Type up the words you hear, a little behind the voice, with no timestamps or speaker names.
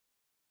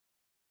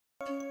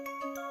So,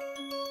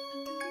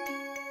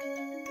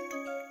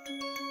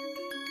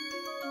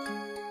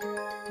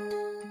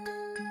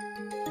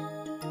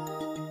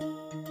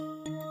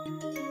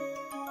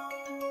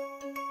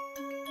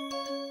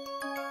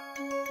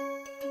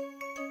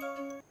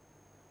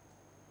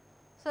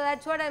 that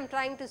is what I am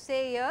trying to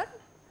say here.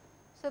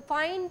 So,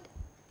 find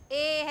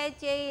A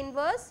H A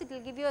inverse, it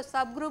will give you a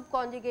subgroup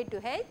conjugate to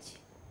H.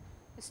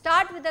 You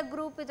start with a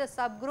group with a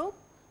subgroup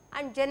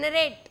and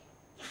generate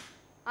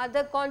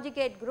other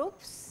conjugate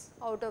groups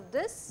out of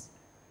this,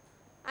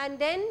 and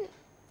then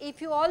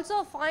if you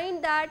also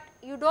find that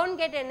you do not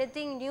get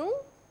anything new,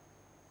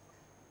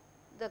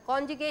 the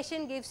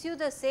conjugation gives you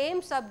the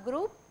same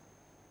subgroup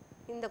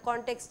in the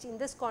context, in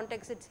this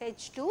context it is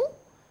H2,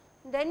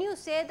 then you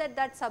say that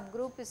that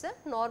subgroup is a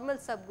normal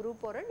subgroup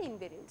or an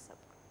invariant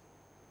subgroup.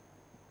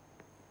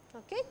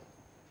 Okay.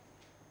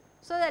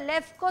 So, the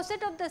left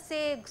coset of the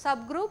say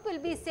subgroup will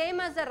be same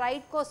as the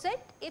right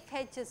coset if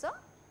H is a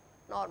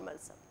normal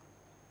subgroup.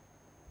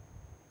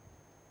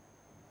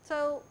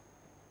 So,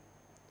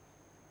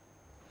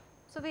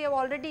 we have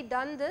already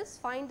done this,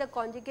 find the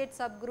conjugate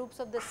subgroups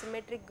of the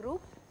symmetric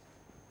group.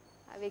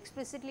 I have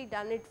explicitly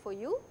done it for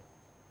you.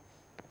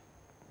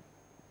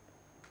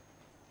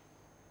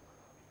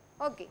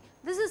 Okay.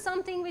 This is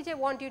something which I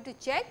want you to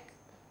check.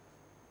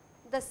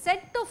 The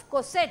set of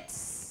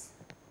cosets,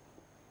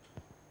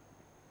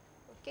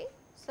 okay.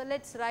 So,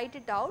 let us write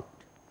it out,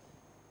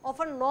 of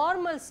a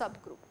normal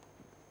subgroup.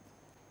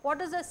 What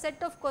is the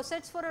set of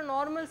cosets for a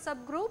normal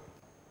subgroup?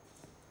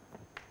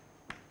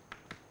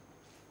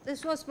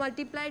 This was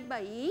multiplied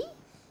by E,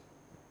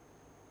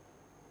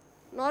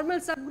 normal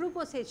subgroup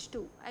was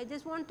H2. I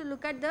just want to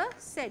look at the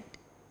set.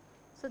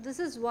 So, this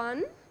is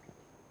one,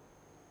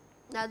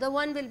 the other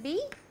one will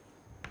be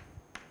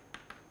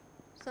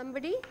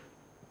somebody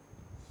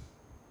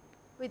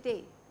with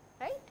A,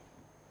 right.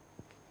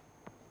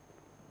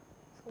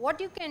 So, what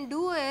you can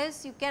do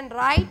is you can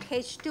write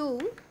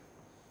H2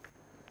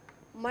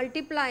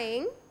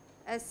 multiplying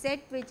a set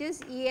which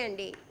is E and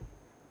A.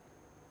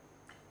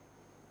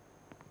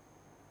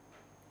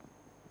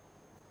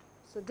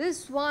 So,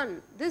 this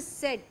one, this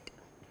set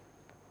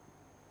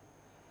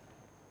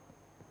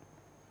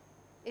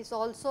is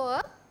also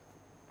a,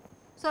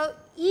 so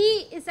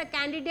E is a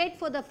candidate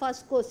for the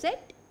first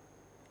coset,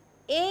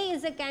 A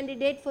is a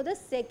candidate for the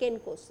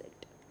second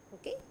coset.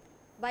 Okay.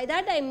 By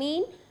that I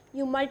mean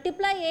you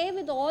multiply A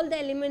with all the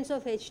elements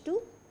of H2,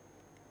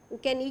 you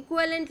can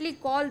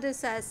equivalently call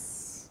this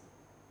as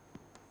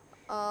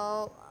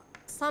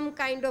some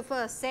kind of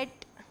a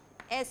set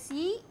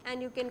SE, and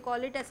you can call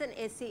it as an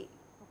SE.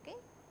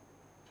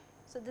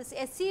 So, this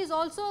SC is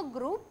also a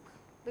group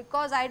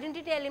because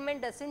identity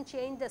element does not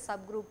change the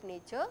subgroup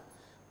nature,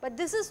 but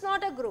this is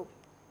not a group,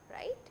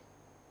 right.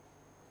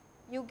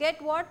 You get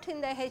what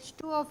in the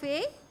H2 of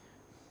A?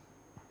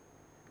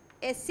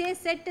 SA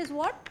set is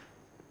what?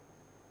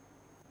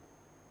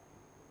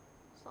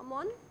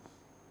 Someone?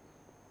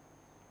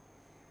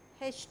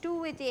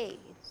 H2 with A.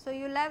 So,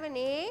 you will have an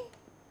A,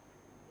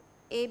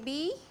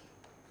 AB,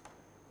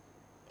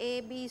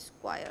 AB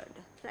squared,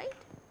 right,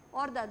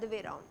 or the other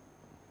way around.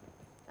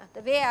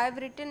 The way I have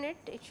written it,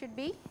 it should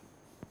be,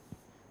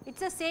 it is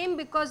the same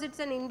because it is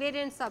an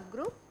invariant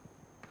subgroup.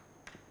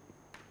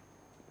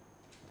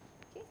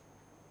 Okay.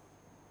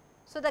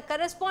 So, the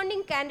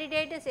corresponding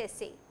candidate is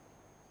SA,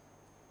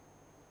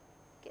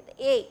 okay,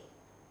 the A.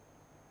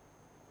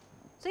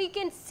 So, you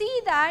can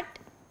see that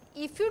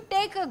if you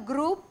take a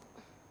group,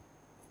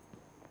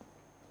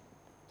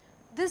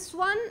 this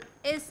one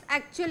is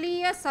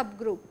actually a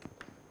subgroup.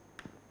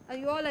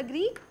 You all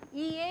agree?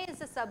 EA is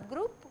a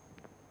subgroup.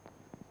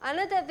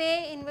 Another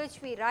way in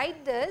which we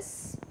write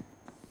this,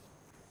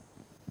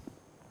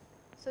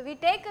 so we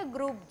take a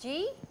group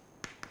G,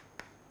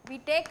 we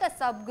take a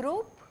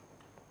subgroup,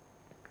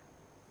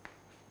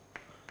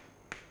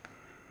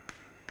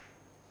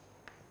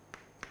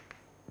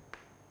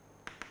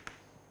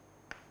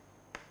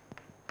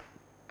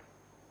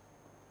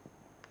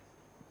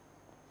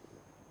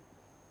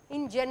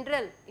 in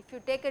general if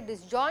you take a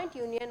disjoint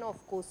union of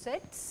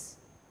cosets,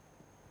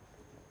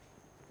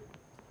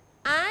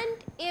 and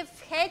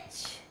if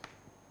H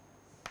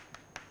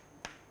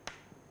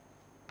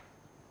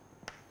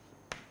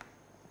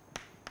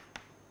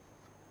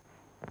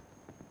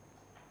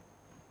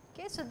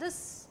okay, so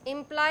this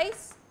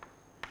implies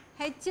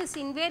H is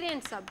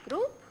invariant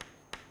subgroup,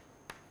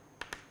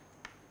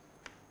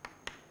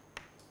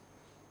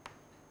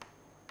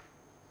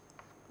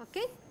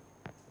 okay.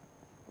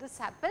 This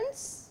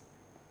happens,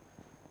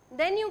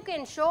 then you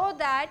can show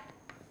that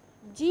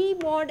G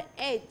mod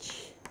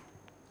H,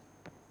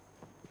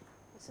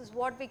 this is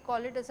what we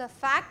call it as a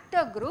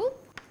factor group,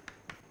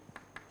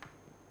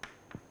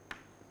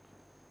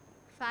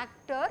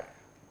 factor,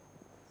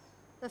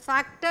 the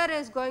factor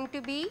is going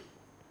to be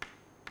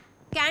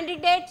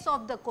candidates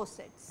of the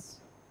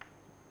cosets.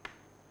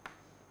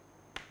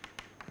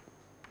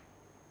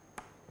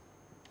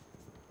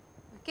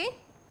 Okay.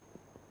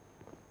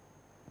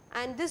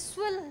 And this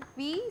will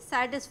be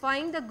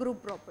satisfying the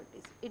group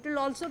properties. It will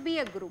also be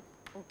a group.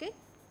 Okay.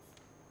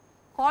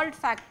 called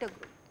factor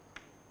group.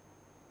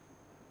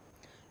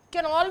 You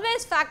can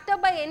always factor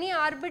by any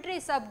arbitrary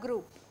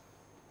subgroup,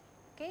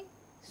 okay.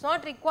 It is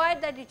not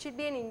required that it should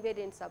be an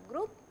invariant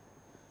subgroup.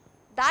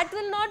 That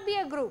will not be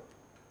a group.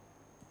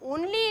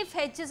 Only if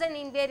H is an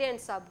invariant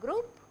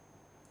subgroup,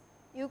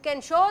 you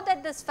can show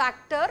that this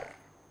factor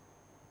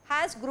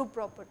has group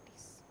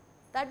properties.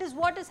 That is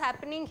what is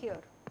happening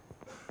here.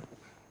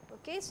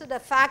 Okay, so the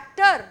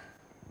factor,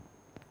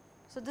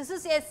 so this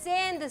is SA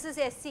and this is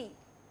SC.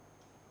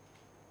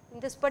 In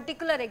this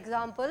particular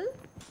example,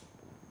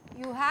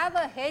 you have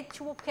a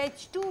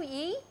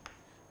H2E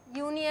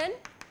union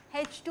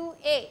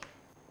H2A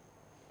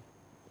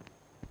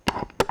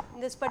in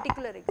this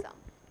particular example.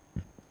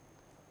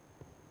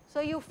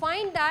 So you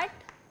find that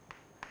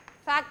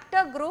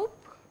factor group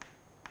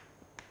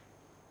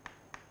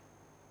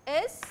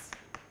is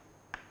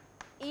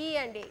E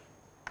and A,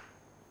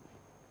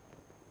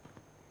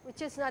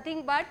 which is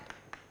nothing but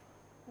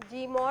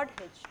G mod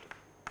H2.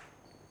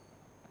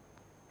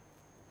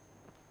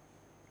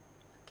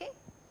 Okay.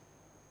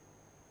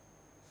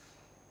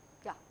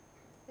 Yeah,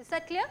 is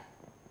that clear?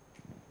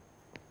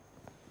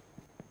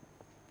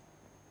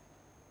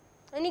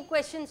 Any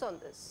questions on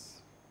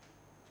this?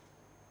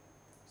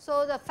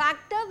 So the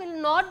factor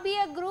will not be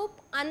a group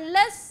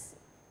unless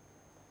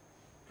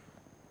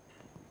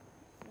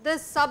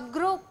this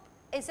subgroup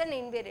is an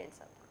invariant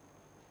subgroup.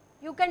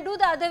 You can do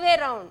the other way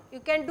around.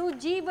 You can do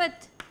G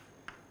with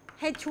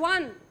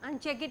H1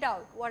 and check it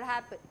out what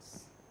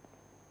happens.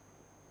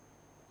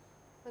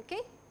 Okay?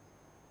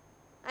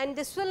 And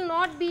this will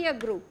not be a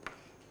group.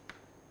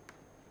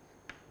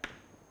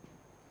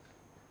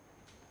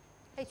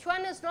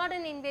 H1 is not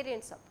an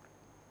invariant subgroup.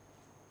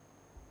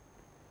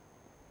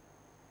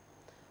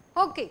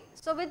 Okay,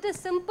 so with this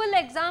simple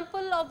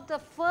example of the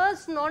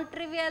first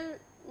non-trivial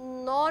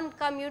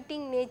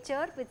non-commuting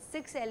nature with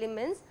 6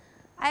 elements,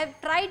 I have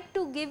tried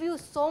to give you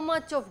so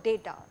much of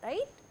data,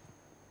 right.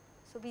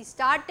 So we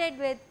started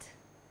with,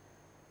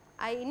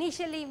 I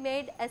initially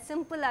made a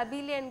simple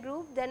abelian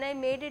group, then I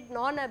made it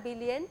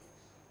non-abelian.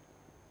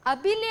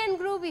 Abelian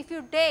group, if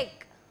you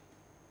take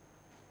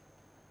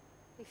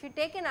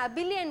an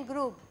abelian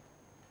group,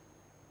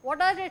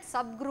 what are its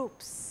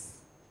subgroups?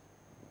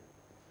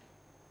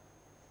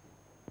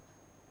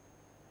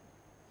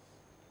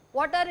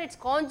 What are its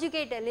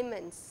conjugate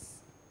elements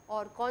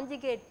or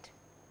conjugate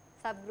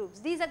subgroups?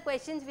 These are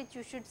questions which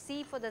you should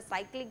see for the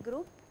cyclic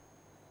group.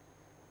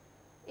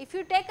 If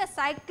you take a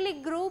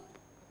cyclic group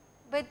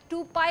with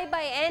 2 pi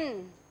by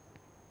n,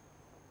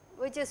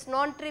 which is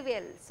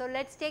non-trivial, so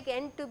let us take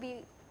n to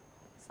be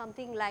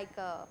something like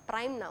a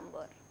prime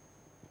number.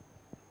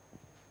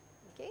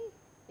 Okay.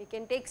 You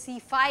can take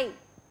C5.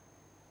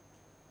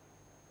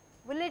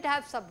 Will it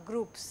have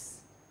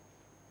subgroups?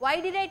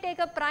 Why did I take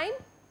a prime?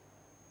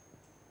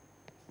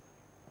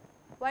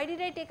 Why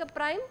did I take a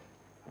prime?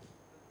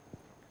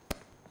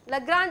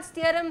 Lagrange's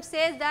theorem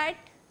says that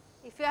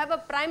if you have a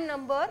prime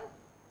number,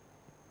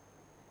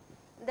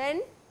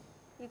 then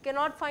you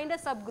cannot find a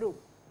subgroup.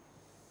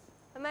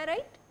 Am I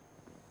right?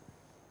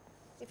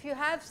 If you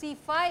have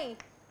C5,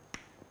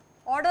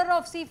 order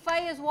of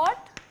C5 is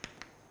what?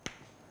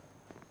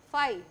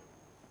 5.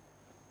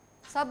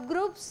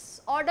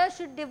 Subgroups order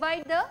should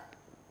divide the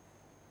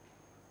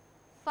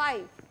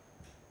 5.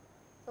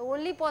 The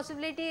only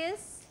possibility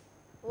is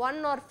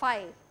 1 or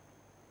 5,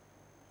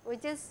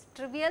 which is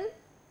trivial.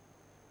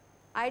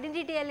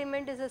 Identity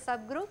element is a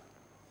subgroup,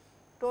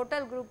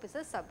 total group is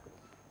a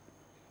subgroup,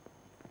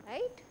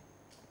 right.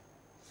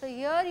 So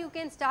here you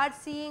can start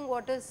seeing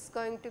what is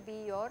going to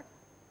be your,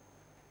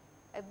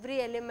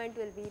 every element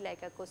will be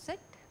like a coset,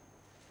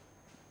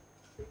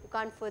 you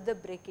can't further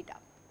break it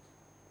up.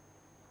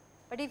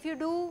 But if you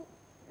do,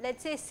 let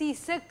us say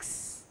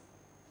C6,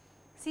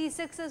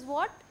 C6 is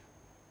what?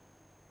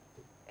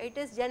 It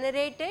is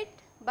generated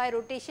by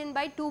rotation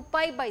by 2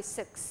 pi by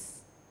 6,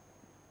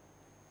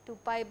 2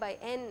 pi by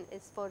n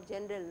is for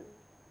general.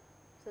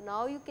 So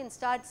now you can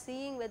start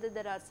seeing whether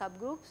there are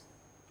subgroups,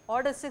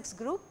 order 6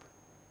 group,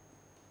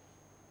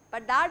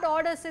 but that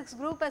order 6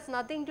 group has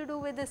nothing to do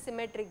with the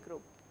symmetric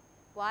group.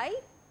 Why?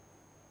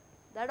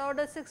 That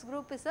order 6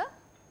 group is a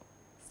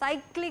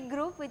cyclic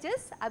group which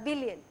is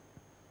abelian,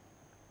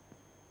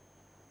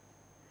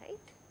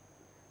 right.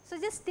 So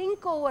just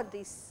think over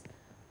these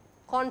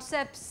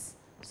concepts.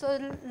 So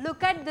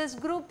look at this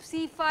group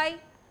C5,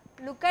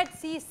 look at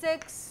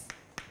C6,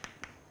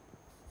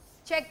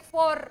 check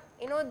for,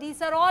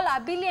 these are all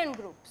abelian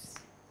groups.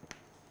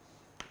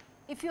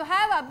 If you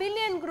have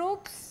abelian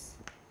groups,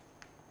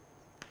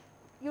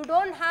 you do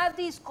not have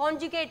these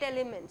conjugate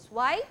elements.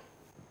 Why?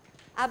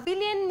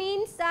 Abelian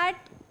means that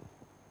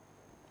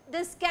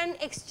this can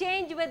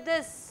exchange with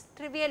this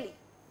trivially,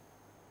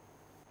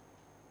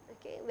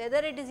 okay. Whether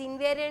it is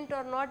invariant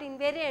or not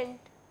invariant,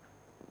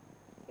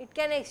 it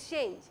can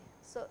exchange.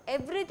 So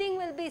everything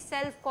will be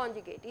self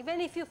conjugate.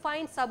 Even if you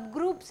find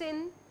subgroups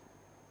in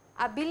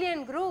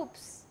abelian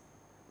groups,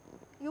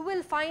 you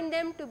will find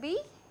them to be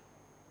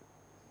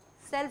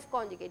self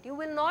conjugate. You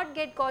will not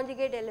get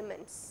conjugate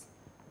elements.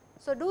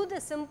 So, do the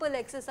simple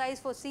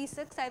exercise for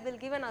C6, I will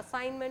give an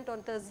assignment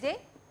on Thursday.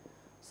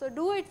 So,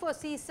 do it for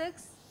C6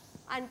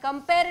 and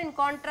compare and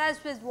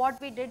contrast with what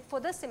we did for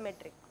the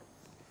symmetric.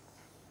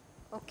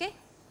 Okay.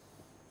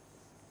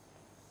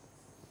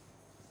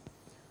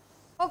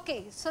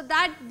 Okay, so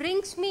that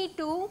brings me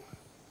to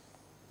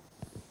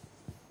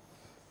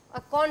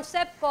a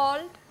concept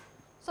called,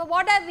 so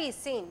what have we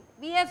seen?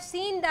 We have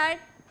seen that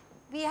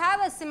we have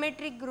a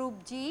symmetric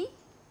group G,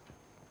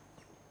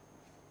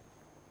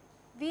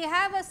 we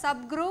have a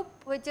subgroup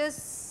which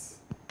is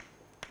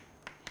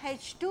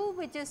H2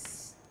 which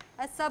is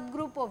a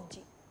subgroup of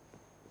G,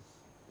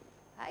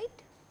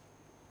 right.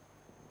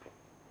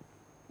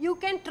 You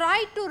can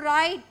try to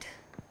write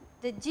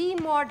the G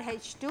mod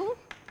H2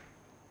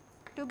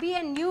 to be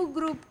a new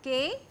group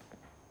K,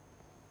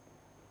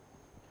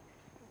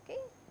 okay.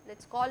 Let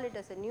us call it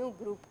as a new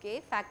group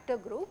K, factor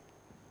group.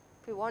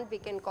 If you want we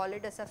can call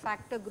it as a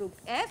factor group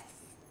F.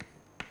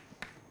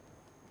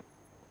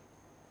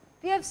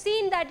 We have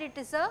seen that it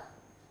is a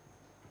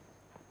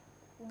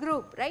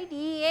group, right.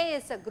 EA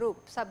is a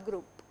group,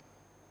 subgroup,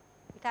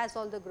 it has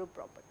all the group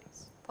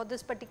properties for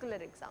this particular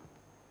example.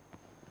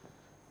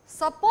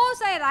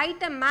 Suppose I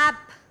write a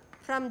map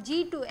from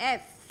G to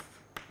F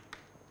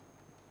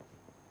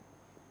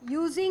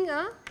using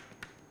a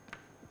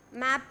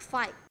map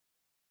phi.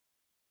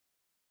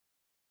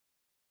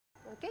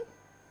 Okay.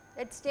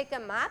 Let us take a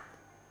map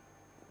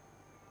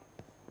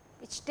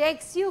which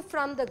takes you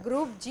from the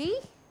group G,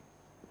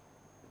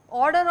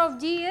 order of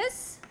G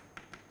is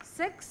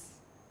 6,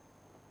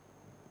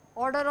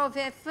 order of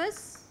F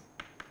is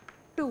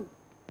 2.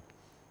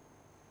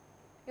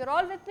 You are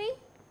all with me?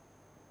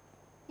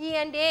 E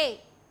and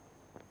A,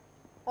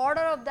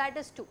 order of that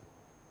is 2.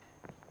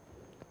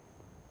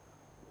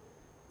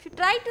 If you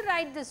try to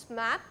write this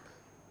map,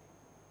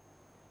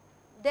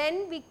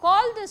 then we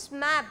call this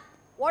map,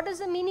 what is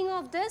the meaning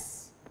of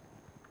this?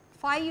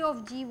 Phi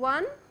of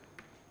G1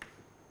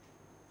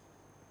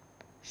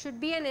 should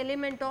be an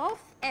element of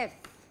F.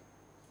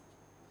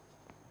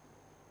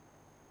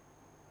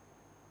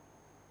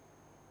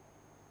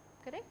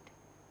 Correct?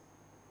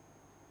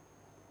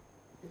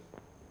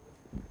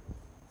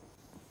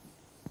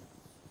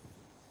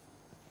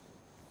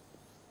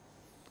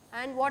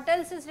 And what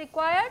else is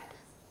required?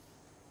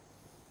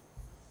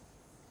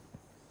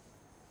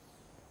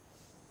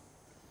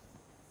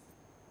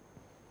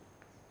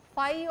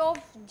 Phi of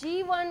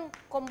G1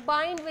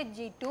 combined with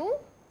G2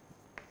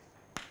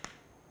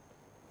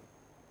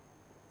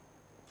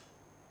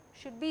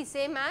 should be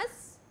same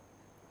as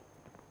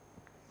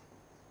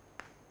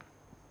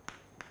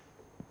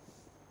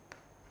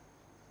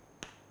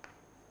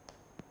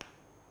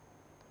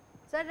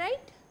is that right?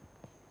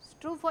 It's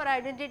true for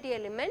identity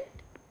element.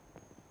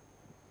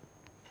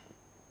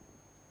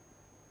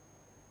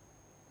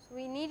 So,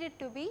 we need it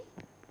to be,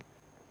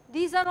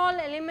 these are all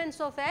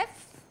elements of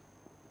F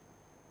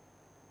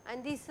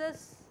and this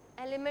is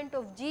element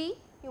of G,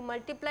 you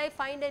multiply,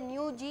 find a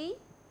new G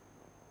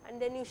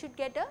and then you should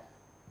get a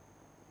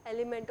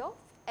element of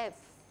F,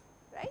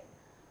 right.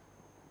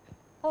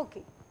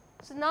 Okay.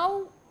 So,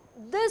 now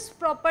this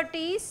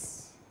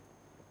properties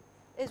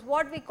is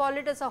what we call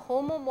it as a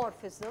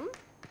homomorphism.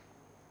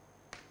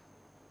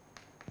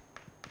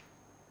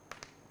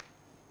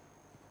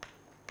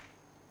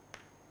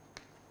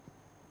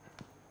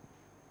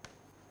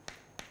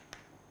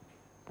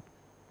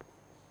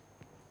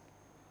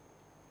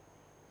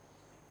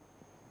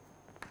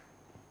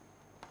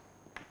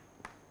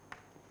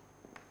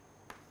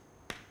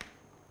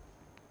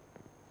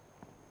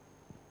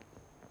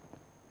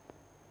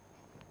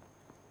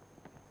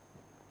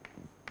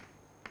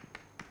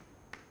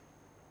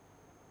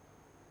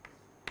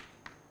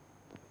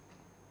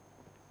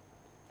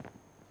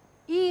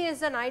 E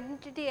is an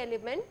identity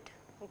element,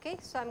 okay.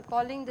 So, I am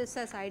calling this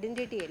as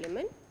identity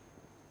element.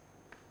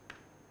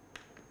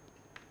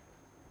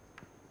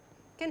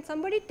 Can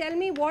somebody tell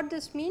me what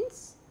this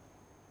means?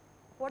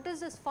 What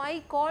is this phi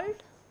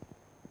called?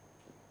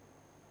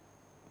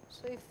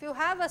 So, if you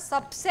have a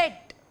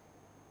subset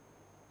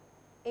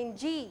in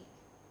G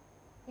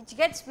which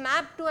gets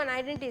mapped to an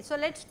identity, so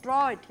let us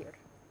draw it here.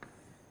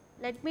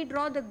 Let me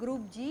draw the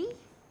group G,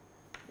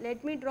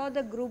 let me draw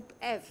the group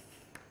F.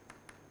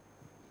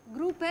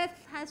 Group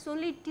F has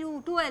only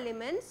two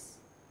elements,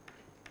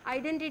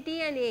 identity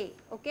and A,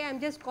 okay. I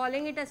am just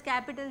calling it as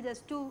capital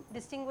just to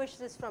distinguish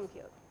this from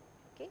here,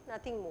 okay,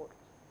 nothing more.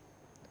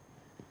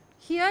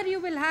 Here you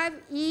will have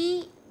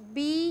E,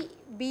 B,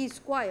 B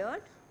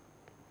squared,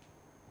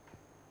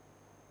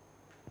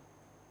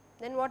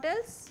 then what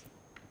else?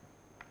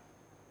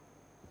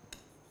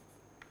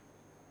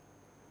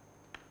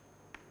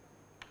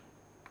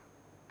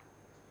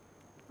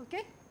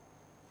 Okay.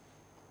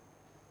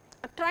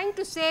 I am trying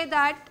to say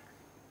that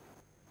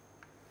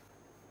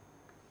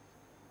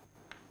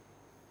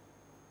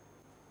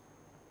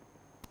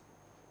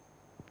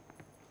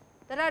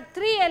there are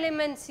 3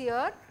 elements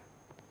here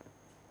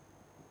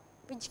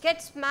which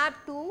gets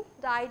mapped to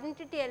the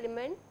identity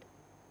element.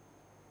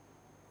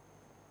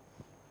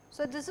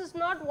 So, this is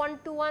not 1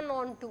 to 1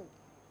 on 2,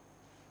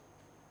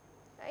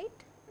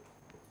 right.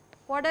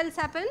 What else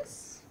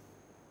happens?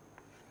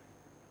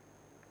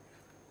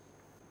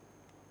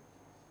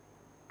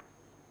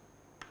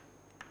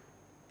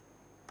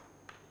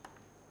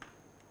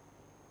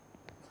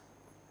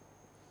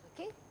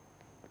 Okay.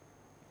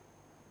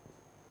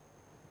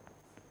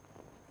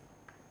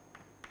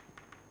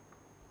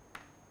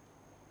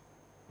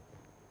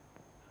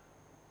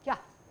 Yeah.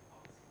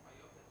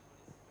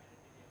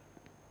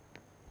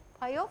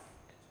 Phi of?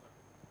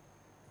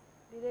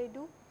 Did I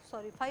do?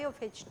 Sorry, phi of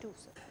H2,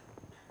 sir.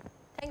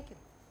 Thank you.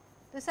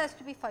 This has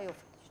to be phi of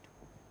H2.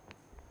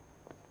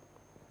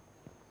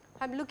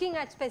 I am looking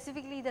at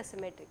specifically the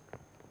symmetric.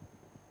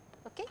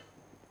 Okay.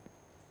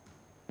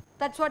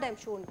 That is what I am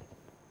shown here.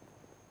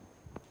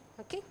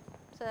 Okay.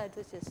 So, that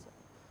was just.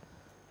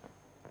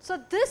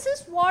 So, this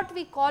is what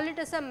we call it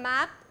as a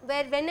map,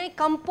 where when I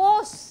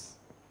compose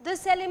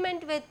this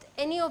element with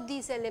any of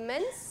these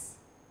elements,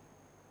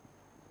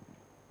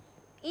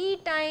 E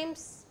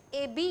times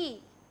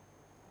AB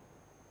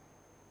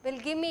will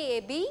give me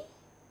AB,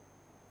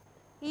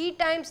 E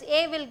times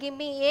A will give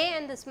me A,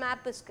 and this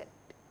map is correct.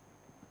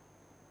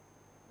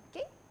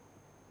 Okay.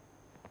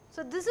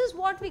 So, this is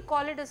what we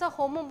call it as a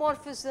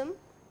homomorphism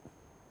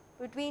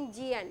between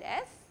G and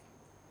F,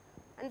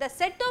 and the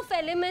set of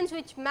elements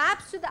which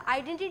maps to the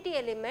identity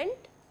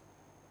element,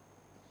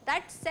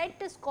 that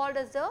set is called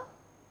as the,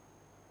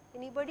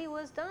 anybody who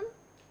has done,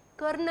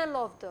 kernel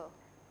of the.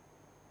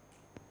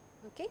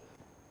 Okay.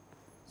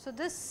 So,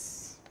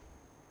 this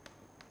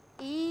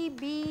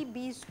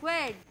EB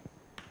squared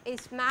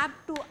is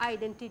mapped to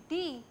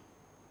identity,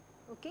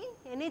 okay.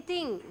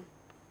 Anything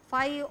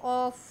phi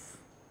of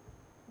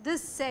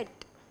this set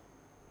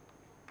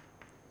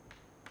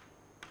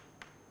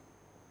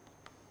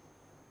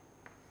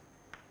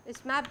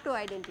is mapped to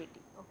identity,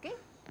 okay,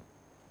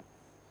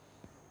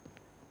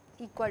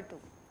 equal to,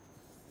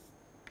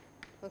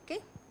 okay.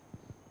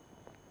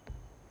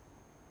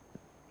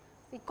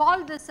 We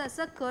call this as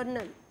a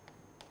kernel.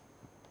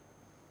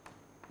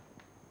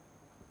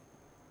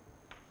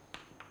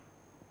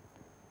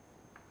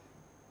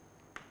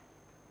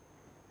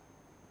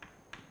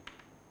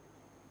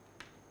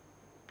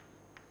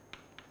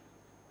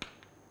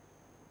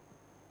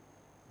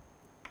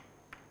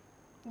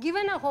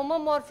 Given a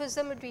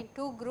homomorphism between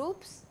two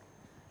groups,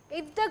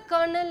 if the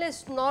kernel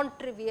is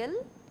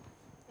non-trivial,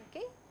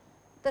 okay,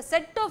 the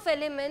set of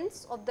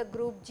elements of the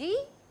group G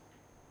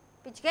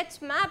which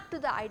gets mapped to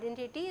the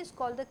identity is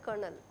called the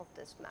kernel of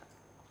this map.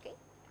 Okay.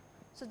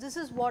 So, this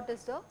is what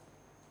is the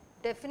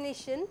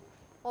definition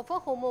of a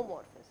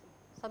homomorphism.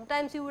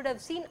 Sometimes you would have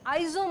seen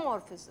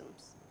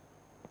isomorphisms.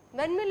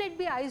 When will it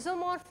be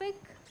isomorphic?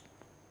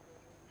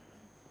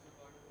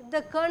 If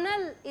the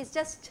kernel is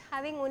just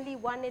having only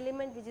one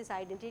element, which is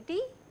identity.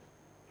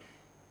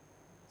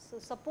 So,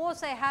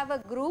 suppose I have a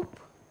group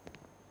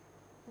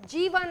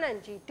G1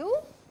 and G2,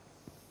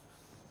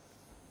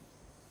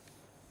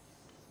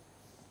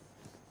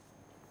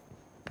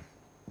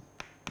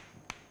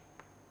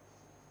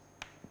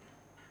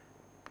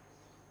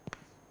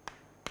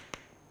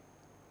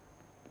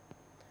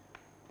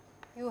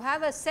 you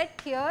have a set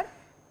here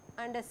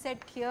and a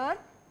set here,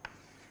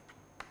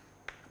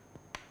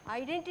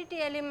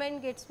 identity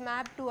element gets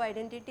mapped to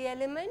identity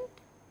element,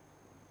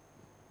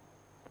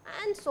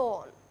 and so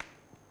on.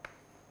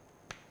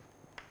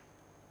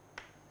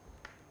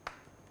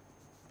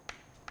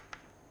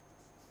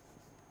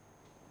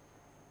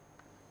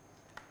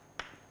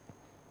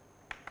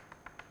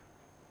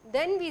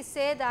 Then we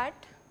say that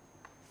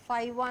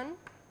phi 1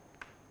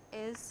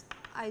 is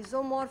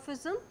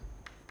isomorphism,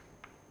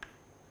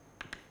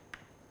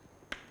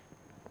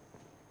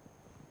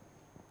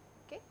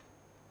 okay,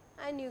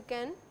 and you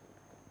can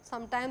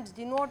sometimes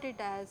denote it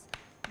as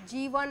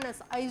G1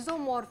 as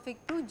isomorphic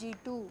to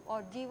G2,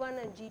 or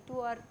G1 and G2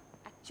 are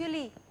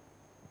actually,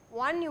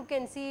 one you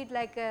can see it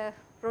like a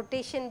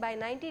rotation by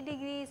 90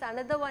 degrees,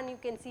 another one you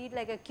can see it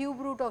like a cube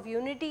root of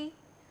unity,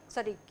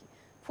 sorry,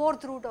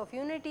 fourth root of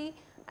unity,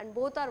 and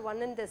both are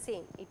one and the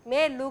same. It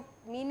may look,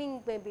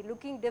 meaning may be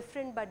looking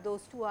different, but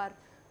those two are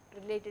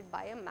related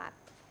by a map.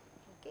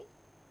 Okay.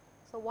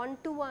 So, 1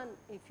 to 1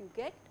 if you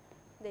get,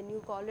 then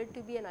you call it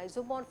to be an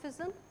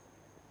isomorphism.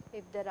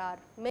 If there are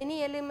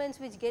many elements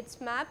which gets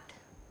mapped,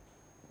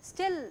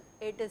 still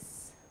it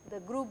is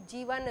the group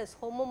G1 is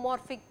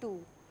homomorphic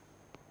to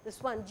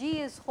this one,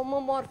 G is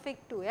homomorphic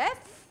to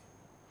F,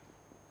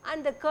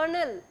 and the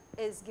kernel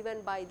is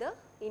given by the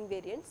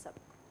invariant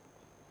subgroup.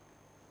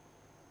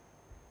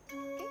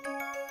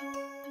 Okay.